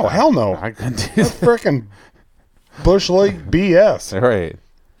that. No, hell no. I couldn't do That's freaking Bush League BS. Right.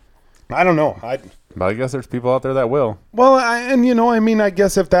 I don't know. But I guess there's people out there that will. Well, I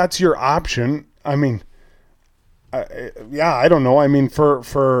guess if that's your option, I don't know. I mean,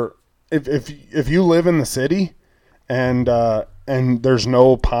 for if you live in the city and there's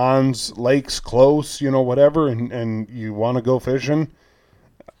no ponds, lakes close, whatever, and you want to go fishing,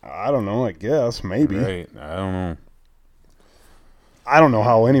 I don't know. I guess maybe. Right. I don't know. I don't know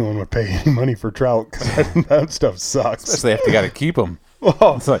how anyone would pay any money for trout, because that stuff sucks. Especially if they got to keep them.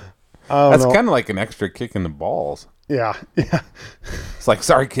 Well, it's like that's kind of like an extra kick in the balls. Yeah. It's like,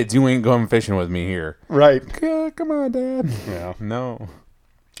 sorry, kids, you ain't going fishing with me here. Right. Come on, Dad. Yeah. No.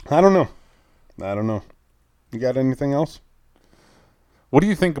 I don't know. You got anything else? What do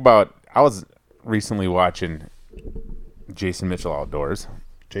you think about? I was recently watching Jason Mitchell Outdoors.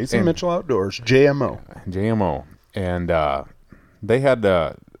 Mitchell Outdoors, JMO. And they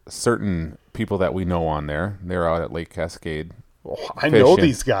had certain people that we know on there. They're out at Lake Cascade. Oh, I know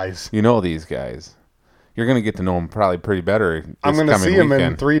these guys. You know these guys. You're going to get to know them probably pretty better. I'm going to see them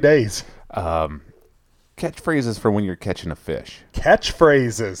in 3 days. Catchphrases for when you're catching a fish.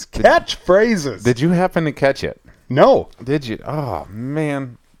 Catchphrases. Did you happen to catch it? No. Did you? Oh,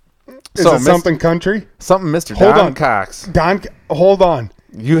 man. Is it something country? Something Mr. Don Cox. Hold on.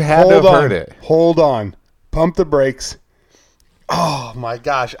 You had to have heard it. Hold on. Pump the brakes. Oh, my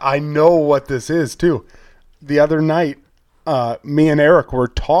gosh. I know what this is, too. The other night, me and Eric were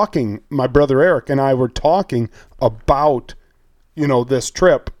talking, my brother Eric and I were talking about, this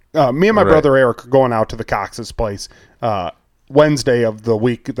trip. Me and my brother Eric are going out to the Cox's place Wednesday of the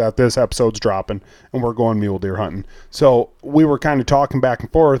week that this episode's dropping, and we're going mule deer hunting. So we were kind of talking back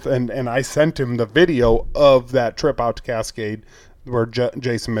and forth, and I sent him the video of that trip out to Cascade where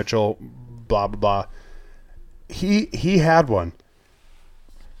Jason Mitchell, blah, blah, blah. He had one.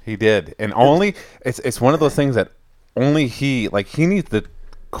 He did. And only, it's one of those things that only he needs to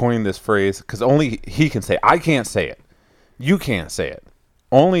coin this phrase, because only he can say it. I can't say it. You can't say it.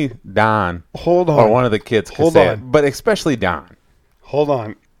 Only Don or one of the kids can say it, but especially Don. Hold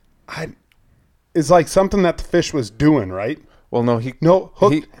on. It's like something that the fish was doing, right? Well, no,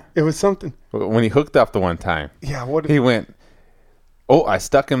 it was something. When he hooked up the one time. Yeah, what? He went, oh, I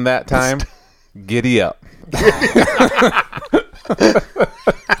stuck him that time. Giddy up.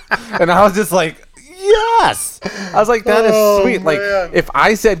 And I was just like, yes. I was like, that is sweet. Like, if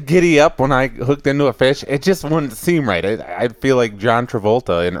I said giddy up when I hooked into a fish, it just wouldn't seem right. I'd feel like John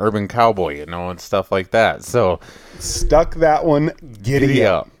Travolta in Urban Cowboy, and stuff like that. So, stuck that one, giddy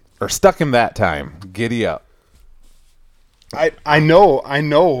up. Or stuck him that time, giddy up. I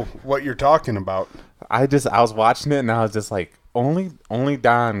know what you're talking about. I was watching it, and I was just like, only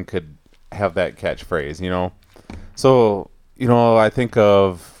Don could have that catchphrase, So, I think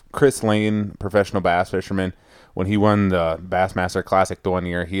of Chris Lane, professional bass fisherman, when he won the Bassmaster Classic the one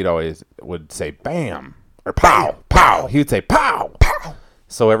year, he'd always would say bam or pow, pow. He would say pow, pow.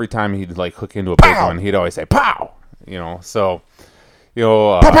 So every time he'd hook into a big one, he'd always say pow. Pow,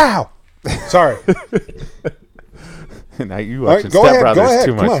 pow. Sorry. Now you watching Step Brothers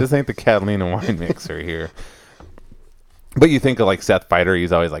too much. This ain't the Catalina wine mixer here. But you think of Seth Fighter,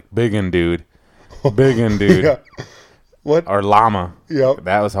 he's always biggin' dude. Biggin' dude. Yeah. What? Or llama. Yep.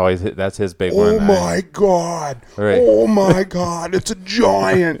 That's his big one. Oh my God. Right. Oh my God. It's a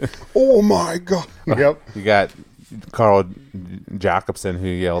giant. Oh my God. Yep. You got Carl Jacobson who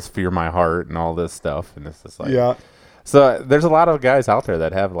yells "Fear my heart" and all this stuff, and it's just yeah. So there's a lot of guys out there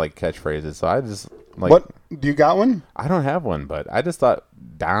that have catchphrases. So I just what? Do you got one? I don't have one, but I just thought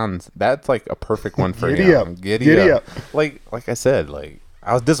that's a perfect one for Giddy him. up. Giddy up. Like I said,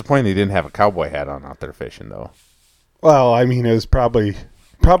 I was disappointed he didn't have a cowboy hat on out there fishing though. Well, I mean, it was probably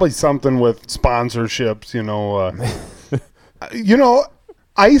something with sponsorships,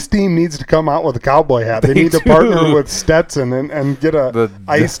 Ice Team needs to come out with a cowboy hat. They need to partner with Stetson and get a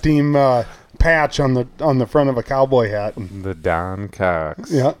Ice Team patch on the front of a cowboy hat. The Don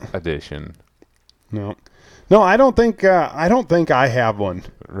Cox edition. No, I don't think I have one.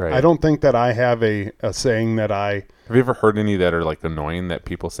 Right. I don't think that I have a saying that I. Have you ever heard any that are like annoying that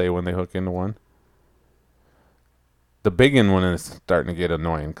people say when they hook into one? The big one is starting to get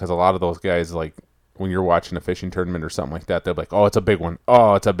annoying because a lot of those guys, like when you're watching a fishing tournament or something like that, they're like, "Oh, it's a big one.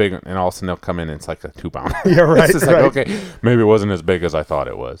 Oh, it's a big one," and all of a sudden they'll come in and it's like a 2-pounder. Yeah, right. It's just right. like, okay, maybe it wasn't as big as I thought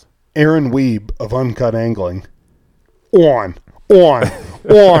it was. Aaron Weeb of Uncut Angling. On.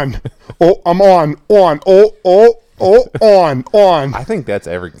 Oh, I'm on. On. I think that's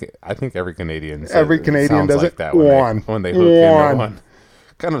every Canadian. Every Canadian does like it. That when they hook into one.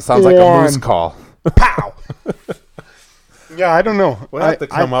 Kind of sounds like a moose call. Pow. Yeah, I don't know. We'll have to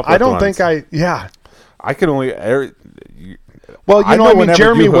come up with I don't ones. think I can only. Well,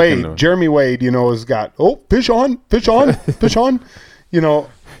 Jeremy Wade, into- has got fish on.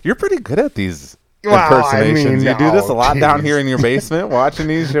 You're pretty good at these Well, impersonations. You do this a lot down geez. here in your basement watching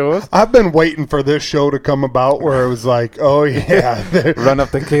these shows. I've been waiting for this show to come about where it was like, oh yeah, Run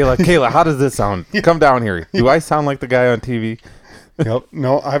up to Kayla. Kayla, how does this sound? Come down here. Do I sound like the guy on TV? Yep.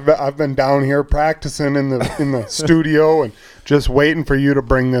 No, I've been down here practicing in the studio and just waiting for you to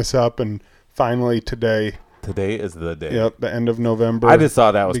bring this up, and finally today. Today is the day. Yep, the end of November. I just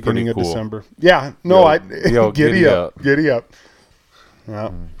thought that was beginning pretty cool. of December. Yeah. No, giddy up.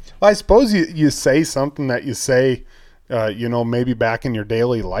 Well, I suppose you say something that you say, maybe back in your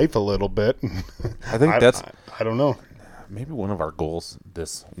daily life a little bit. I think I don't know. Maybe one of our goals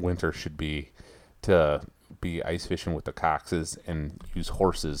this winter should be to be ice fishing with the Coxes and use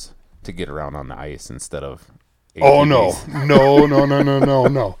horses to get around on the ice instead of ATVs. Oh no.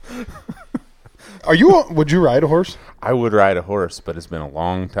 Would you ride a horse? I would ride a horse, but it's been a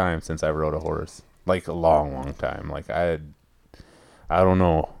long time since I rode a horse. Like a long time. Like I don't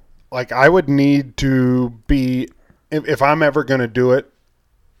know. Like I would need to be, if I'm ever going to do it,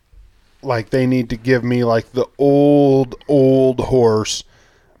 like they need to give me like the old horse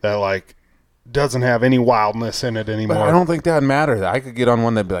that like doesn't have any wildness in it anymore. But I don't think that'd matter. I could get on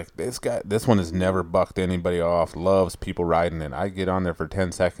one that'd be like, this one has never bucked anybody off, loves people riding it. I'd get on there for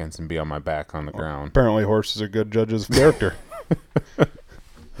 10 seconds and be on my back on the ground. Apparently horses are good judges of character.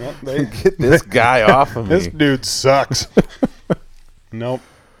 Get this guy off of me. This dude sucks. Nope.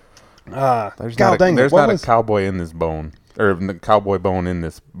 There's not a cowboy in this bone, or the cowboy bone in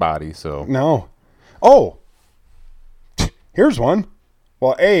this body, so. No. Oh, here's one.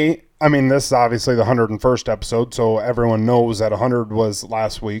 Well, I mean, this is obviously the 101st episode, so everyone knows that 100 was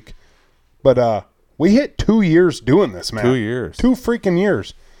last week. But we hit 2 years doing this, man. 2 years. 2 freaking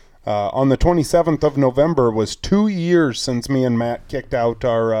years. On the 27th of November was 2 years since me and Matt kicked out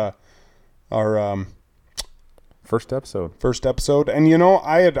our first episode. And,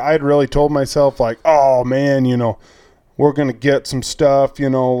 I had really told myself, like, oh, man, we're going to get some stuff,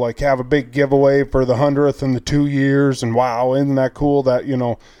 like have a big giveaway for the 100th and the 2 years. And, wow, isn't that cool that,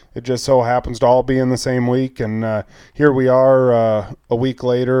 it just so happens to all be in the same week. And here we are a week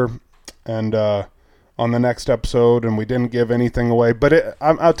later and on the next episode, and we didn't give anything away. But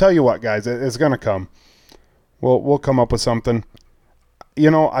I'll tell you what, guys, it's going to come. We'll come up with something.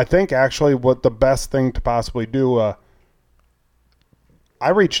 I think actually what the best thing to possibly do, I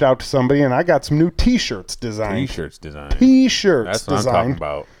reached out to somebody and I got some new T-shirts designed. That's what I'm talking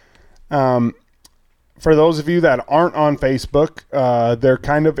about. For those of you that aren't on Facebook, they're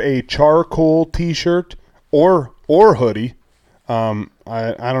kind of a charcoal T-shirt or hoodie. I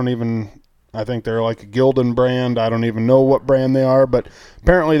think they're like a Gildan brand. I don't even know what brand they are, but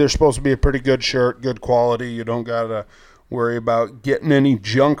apparently they're supposed to be a pretty good shirt, good quality. You don't got to worry about getting any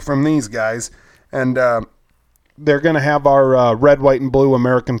junk from these guys. And they're going to have our red, white, and blue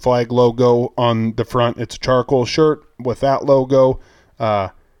American flag logo on the front. It's a charcoal shirt with that logo.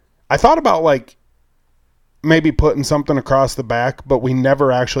 I thought about like maybe putting something across the back, but we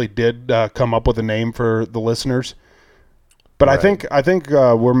never actually did come up with a name for the listeners. But right. I think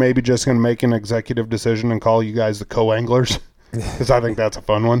we're maybe just going to make an executive decision and call you guys the co-anglers because I think that's a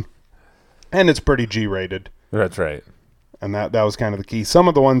fun one. And it's pretty G-rated. That's right. And that was kind of the key. Some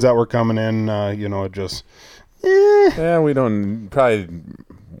of the ones that were coming in, it just... Yeah, we probably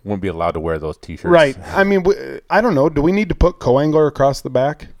wouldn't be allowed to wear those T-shirts. Right. I mean, I don't know. Do we need to put co-angler across the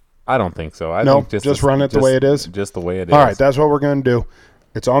back? I don't think so. I think just run it the way it is? Just the way it is. All right, that's what we're going to do.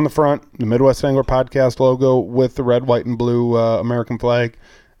 It's on the front, the Midwest Angler Podcast logo with the red, white, and blue American flag,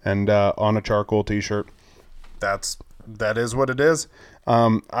 and on a charcoal T-shirt. That's that is what it is.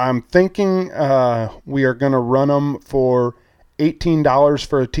 I'm thinking we are going to run them for $18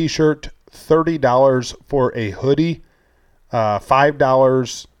 for a T-shirt, $30 for a hoodie,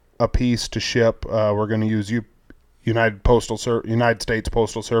 $5 a piece to ship. We're going to use United States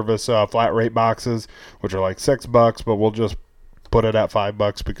Postal Service flat rate boxes, which are like $6, but we'll just put it at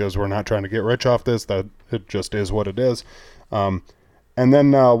 $5 because we're not trying to get rich off this. That it just is what it is. And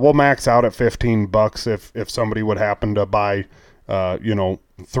then we'll max out at $15 if somebody would happen to buy 3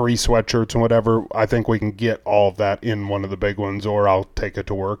 sweatshirts and whatever. I think we can get all of that in one of the big ones, or I'll take it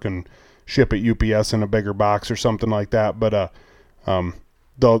to work and ship it UPS in a bigger box or something like that. But the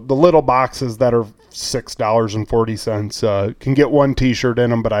little boxes that are $6.40 can get one T-shirt in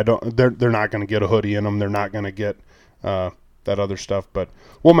them, but they're not going to get a hoodie in them. They're not going to get that other stuff, but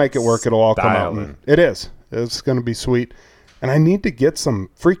we'll make it work. It'll all come out. And it's going to be sweet. And I need to get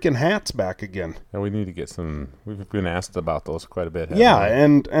some freaking hats back again. Yeah, we need to get some. We've been asked about those quite a bit. Yeah,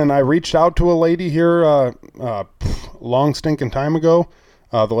 and I reached out to a lady here long stinking time ago,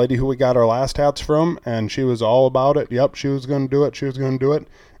 the lady who we got our last hats from, and she was all about it. Yep, she was going to do it. She was going to do it.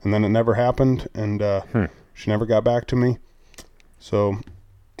 And then it never happened, and she never got back to me. So,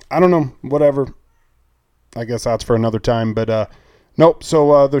 I don't know, whatever. I guess that's for another time, but nope.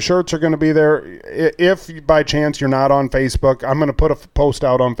 So the shirts are going to be there. If by chance you're not on Facebook, I'm going to put a post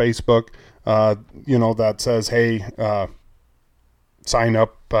out on Facebook, that says, hey, sign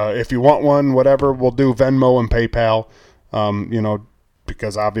up. If you want one, whatever, we'll do Venmo and PayPal,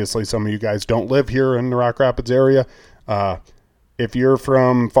 because obviously some of you guys don't live here in the Rock Rapids area. If you're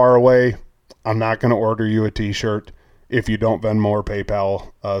from far away, I'm not going to order you a T-shirt if you don't Venmo or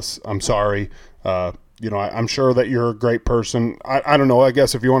PayPal us. I'm sorry. I'm sure that you're a great person. I don't know. I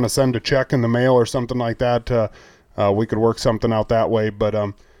guess if you want to send a check in the mail or something like that, we could work something out that way. But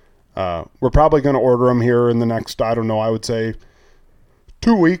we're probably going to order them here in the next, I don't know, I would say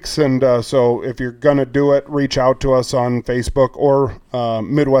 2 weeks. And so if you're going to do it, reach out to us on Facebook or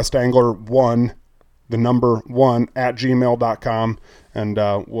Midwest Angler 1, the number 1 at gmail.com. And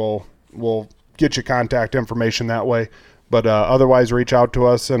we'll get you contact information that way. But otherwise, reach out to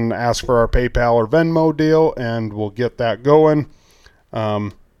us and ask for our PayPal or Venmo deal, and we'll get that going.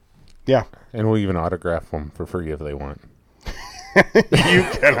 Yeah. And we'll even autograph them for free if they want. You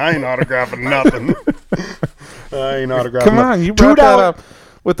can. I ain't autographing nothing. I ain't autographing Come on, you brought that up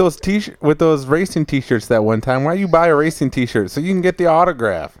with those racing T-shirts that one time. Why you buy a racing T-shirt? So you can get the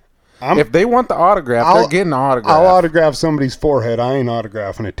autograph. If they want the autograph, they're getting the autograph. I'll autograph somebody's forehead. I ain't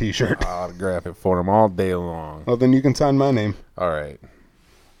autographing a T-shirt. I'll autograph it for them all day long. Well, then you can sign my name. All right.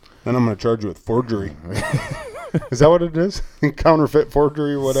 Then I'm going to charge you with forgery. Is that what it is? Counterfeit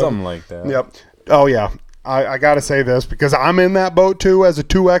forgery or whatever? Something like that. Yep. Oh, yeah. I got to say this because I'm in that boat, too, as a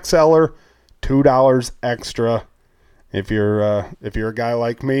 2XLer. $2 extra if you're a guy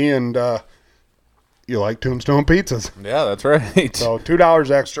like me and you like Tombstone pizzas. Yeah, that's right. So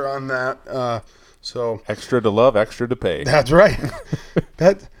 $2 extra on that. So extra to love, extra to pay. That's right.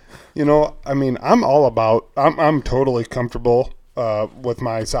 I'm all about. I'm totally comfortable with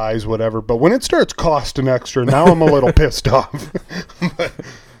my size, whatever. But when it starts costing extra, now I'm a little pissed off.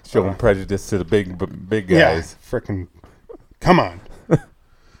 Showing prejudice to the big guys. Yeah, freaking, come on.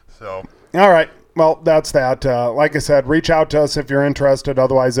 So all right. Well, that's that. Like I said, reach out to us if you're interested.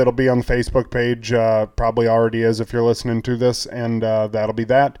 Otherwise, it'll be on the Facebook page. Probably already is if you're listening to this, and that'll be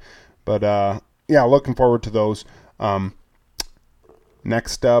that. But, yeah, looking forward to those.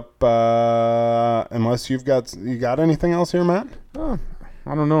 Next up, unless you got anything else here, Matt? I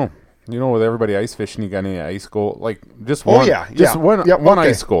don't know. With everybody ice fishing, you got any ice goal? Like, just one. Oh, yeah. Just one, yep, one okay.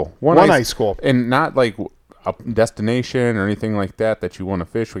 ice goal. One ice goal. And not like a destination or anything like that you want to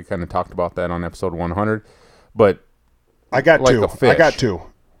fish. We kind of talked about that on episode 100, but I got like two. A fish. I got two.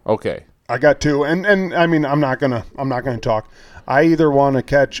 Okay. I got two, and I mean I'm not gonna talk. I either want to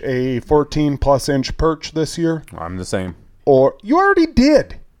catch a 14+ inch perch this year. I'm the same. Or you already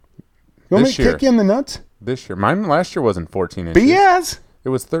did. You want me to kick you in the nuts? This year, mine last year wasn't 14 inches. BS. It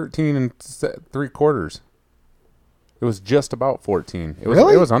was 13 3/4. It was just about 14.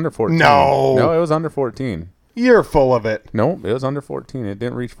 Really? It was under 14. No, it was under 14. You're full of it. No, it was under 14. It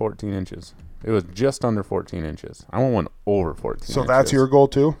didn't reach 14 inches. It was just under 14 inches. I want one over 14 So inches. That's your goal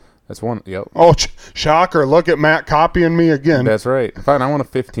too? That's one, yep. Oh, shocker. Look at Matt copying me again. That's right. Fine, I want a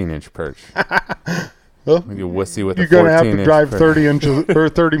 15-inch perch. Well, you wussy with you're a 14-inch perch. You're going to have to drive 30 inches or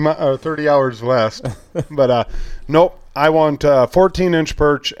 30 hours west. But, nope, I want a 14-inch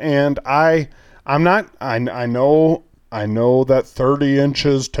perch, and I know that 30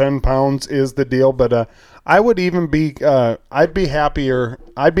 inches, 10 pounds is the deal, but I would even be I'd be happy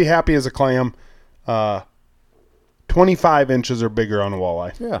as a clam 12 25 inches or bigger on a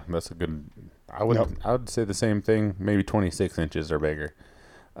walleye. Yeah, that's a good. I would say the same thing. Maybe 26 inches or bigger.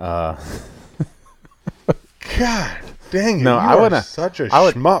 God dang it! No, I would such a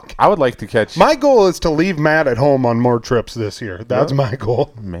schmuck. I would like to catch. My goal is to leave Matt at home on more trips this year. That's my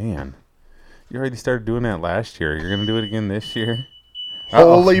goal. Man, you already started doing that last year. You're gonna do it again this year.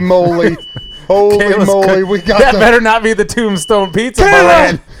 Holy moly! Holy moly! We got that better not be the Tombstone Pizza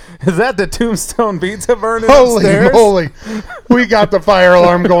burning. Is that the Tombstone Pizza burning upstairs? Holy moly! We got the fire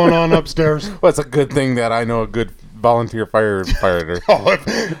alarm going on upstairs. Well, it's a good thing that I know a good volunteer firefighter.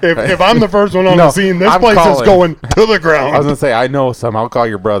 If I'm the first one on the scene, this place is going to the ground. I was gonna say I know some. I'll call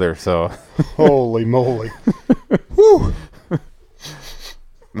your brother. So. Holy moly! Whew.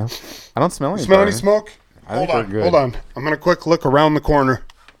 No, I don't smell any. Smell any smoke? Hold on. I'm gonna quick look around the corner.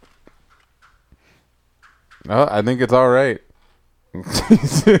 Oh, I think it's all right.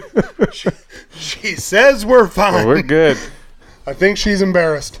 she says we're fine. Well, we're good. I think she's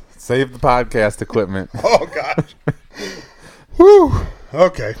embarrassed. Save the podcast equipment. Oh gosh. Whew.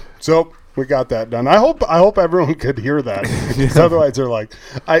 Okay, so we got that done. I hope everyone could hear that. Because otherwise, they're like,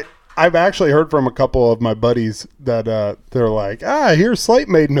 I've actually heard from a couple of my buddies that they're like, here's Slate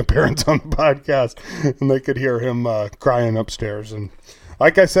made an appearance on the podcast, and they could hear him crying upstairs. And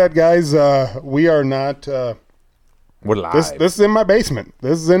like I said, guys, we are not. We're live. This is in my basement.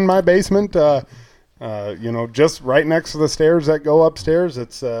 Just right next to the stairs that go upstairs.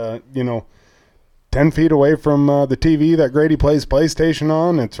 It's 10 feet away from the TV that Grady plays PlayStation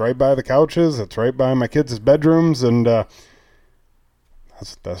on. It's right by the couches. It's right by my kids' bedrooms, and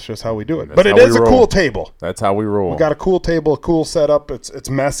that's just how we do it. But it is a cool table. That's how we roll. We got a cool table, a cool setup. It's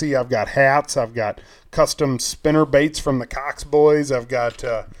messy. I've got hats. I've got custom spinner baits from the Cox boys. I've got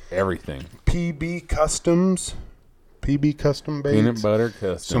everything. PB custom baits. Peanut butter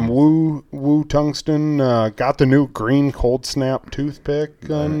custom. Some woo tungsten. Got the new green cold snap toothpick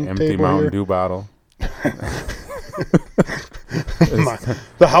on empty table Mountain here. Dew bottle.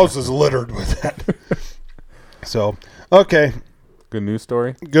 The house is littered with that. So, okay. Good news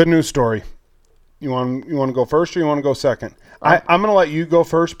story. You want to go first or you want to go second? I'm going to let you go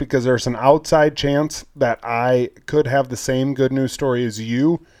first because there's an outside chance that I could have the same good news story as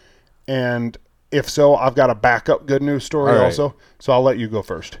you. And if so, I've got a backup good news story also. So I'll let you go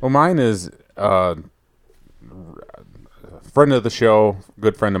first. Well, mine is a friend of the show,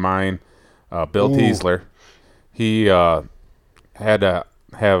 good friend of mine, Bill Teasler. He had to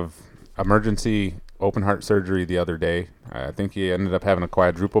have emergency open heart surgery the other day. I think he ended up having a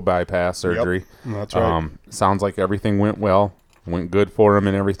quadruple bypass surgery. Yep, that's right. Sounds like everything went well, went good for him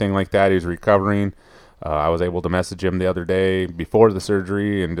and everything like that. He's recovering. I was able to message him the other day before the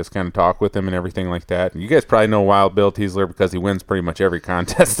surgery and just kind of talk with him and everything like that. And you guys probably know Wild Bill Teasler because he wins pretty much every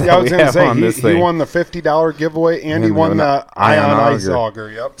contest that we have on this thing. He won the $50 giveaway and he won the Ion Ice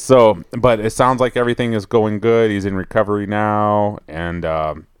Auger. Yep. So, but it sounds like everything is going good. He's in recovery now, and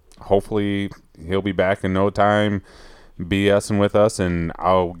hopefully he'll be back in no time, BSing with us, and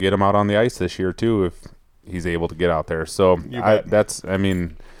I'll get him out on the ice this year too if he's able to get out there. So glad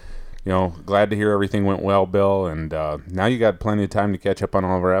to hear everything went well, Bill, and now you got plenty of time to catch up on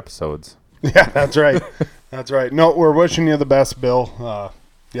all of our episodes. Yeah, that's right. That's right. No, we're wishing you the best, Bill.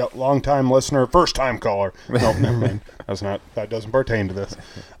 Long-time listener, first-time caller. No, never mind. That doesn't pertain to this.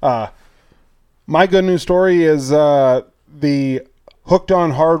 My good news story is the Hooked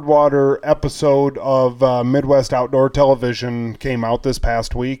on Hardwater episode of Midwest Outdoor Television came out this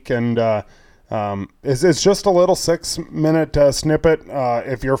past week, and it's just a little 6-minute snippet.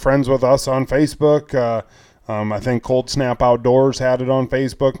 If you're friends with us on Facebook, I think Cold Snap Outdoors had it on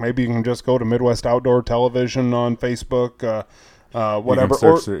Facebook. Maybe you can just go to Midwest Outdoor Television on Facebook, whatever,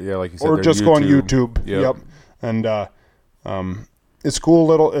 like you said, or just go on YouTube. Yep. And it's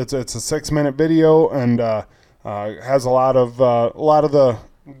cool. It's a 6-minute video, and has a lot of the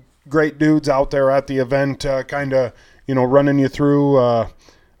great dudes out there at the event, kind of running you through.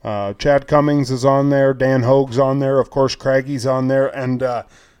 Chad Cummings is on there. Dan Hoag's on there. Of course, Craiggie's on there. And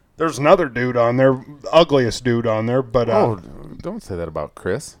there's another dude on there, ugliest dude on there. But don't say that about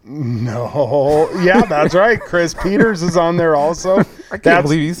Chris. No. Yeah, that's right. Chris Peters is on there also. I can't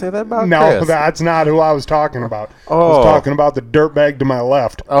believe you say that about Chris. No, that's not who I was talking about. I was talking about the dirtbag to my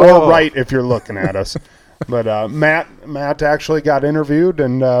left. Or right if you're looking at us. But Matt actually got interviewed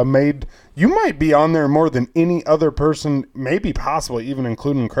and you might be on there more than any other person, maybe possibly even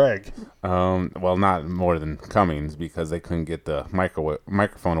including Craig. Well, not more than Cummings because they couldn't get the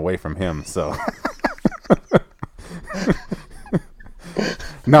microphone away from him. So,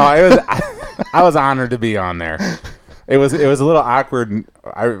 no, I was honored to be on there. It was a little awkward.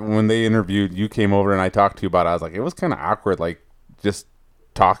 When they interviewed, you came over and I talked to you about it. I was like, it was kind of awkward, like just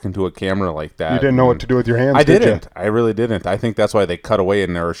talking to a camera like that. You didn't know what to do with your hands. I did didn't. You? I really didn't. I think that's why they cut away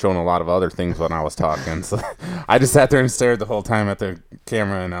and they were showing a lot of other things when I was talking. So I just sat there and stared the whole time at the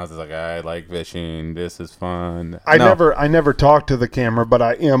camera, and I was just like, I like fishing. This is fun. I never talked to the camera, but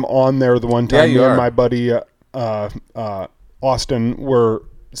I am on there the one time. Yeah, me and my buddy Austin were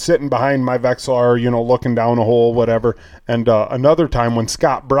sitting behind my Vexilar, looking down a hole, whatever. And another time when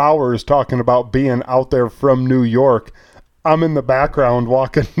Scott Brower is talking about being out there from New York, I'm in the background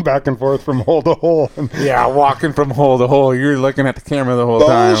walking back and forth from hole to hole. Yeah, walking from hole to hole. You're looking at the camera the whole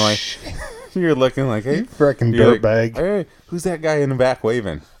time. Like, you're looking like, hey, freaking dirtbag. Like, hey, who's that guy in the back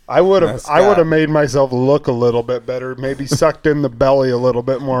waving? I would have made myself look a little bit better. Maybe sucked in the belly a little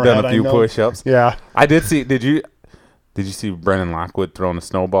bit more. Done a few push-ups. Yeah, I did see. Did you see Brennan Lockwood throwing a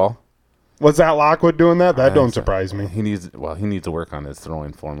snowball? Was that Lockwood doing that? That don't surprise me. He needs to work on his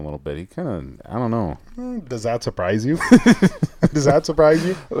throwing form a little bit. He kind of, I don't know. Does that surprise you? Does that surprise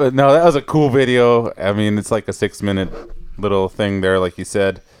you? No, that was a cool video. I mean, it's like a 6-minute little thing there, like you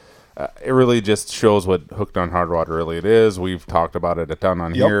said. It really just shows what Hooked on Hard Water really it is. We've talked about it a ton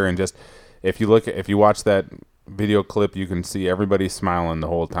on here, and just if you watch that video clip, you can see everybody smiling the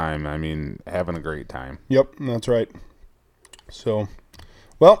whole time. I mean, having a great time. Yep, that's right. So,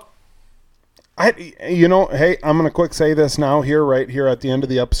 well. Hey, I'm going to quick say this now right here at the end of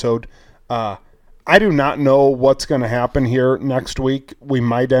the episode. I do not know what's going to happen here next week. We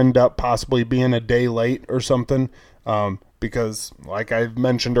might end up possibly being a day late or something because, like I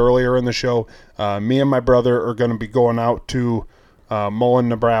mentioned earlier in the show, me and my brother are going to be going out to Mullen,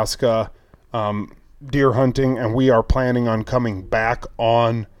 Nebraska, deer hunting, and we are planning on coming back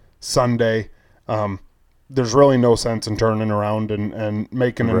on Sunday. There's really no sense in turning around and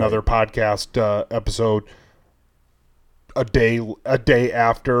making another podcast episode a day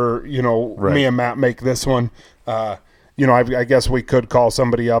after, me and Matt make this one. I guess we could call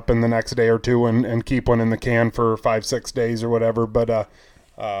somebody up in the next day or two and keep one in the can for 5-6 days or whatever. But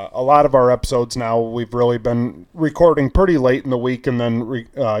a lot of our episodes now, we've really been recording pretty late in the week and then,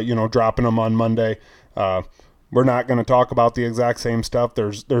 dropping them on Monday. We're not going to talk about the exact same stuff.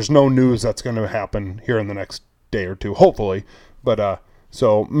 There's no news that's going to happen here in the next day or two, hopefully. But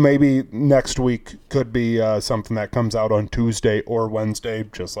so maybe next week could be something that comes out on Tuesday or Wednesday.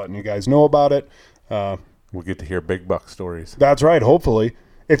 Just letting you guys know about it. We'll get to hear big buck stories. That's right. Hopefully,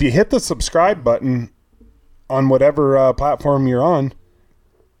 if you hit the subscribe button on whatever platform you're on,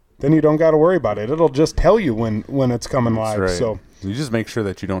 then you don't got to worry about it. It'll just tell you when it's coming live. That's right. So. You just make sure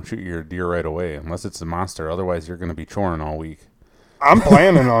that you don't shoot your deer right away, unless it's a monster. Otherwise, you're going to be choring all week. I'm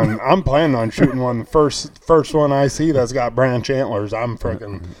planning on shooting one first one I see that's got branch antlers. I'm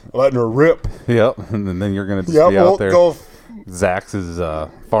freaking letting her rip. Yep, and then you're going to just be out there. Zach's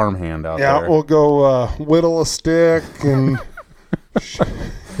farmhand out there. Yeah, we'll go whittle a stick and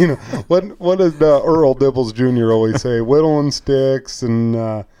what did Earl Dibbles Jr. always say? Whittling sticks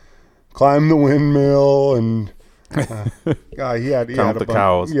and climb the windmill and. He had the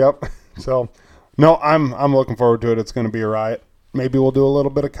cows. Yep. So, no, I'm looking forward to it. It's going to be a riot. Maybe we'll do a little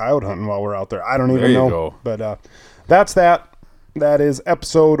bit of coyote hunting while we're out there. I don't even know. Go. But that's that. That is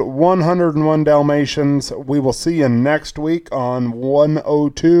episode 101 Dalmatians. We will see you next week on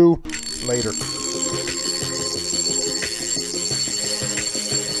 102. Later.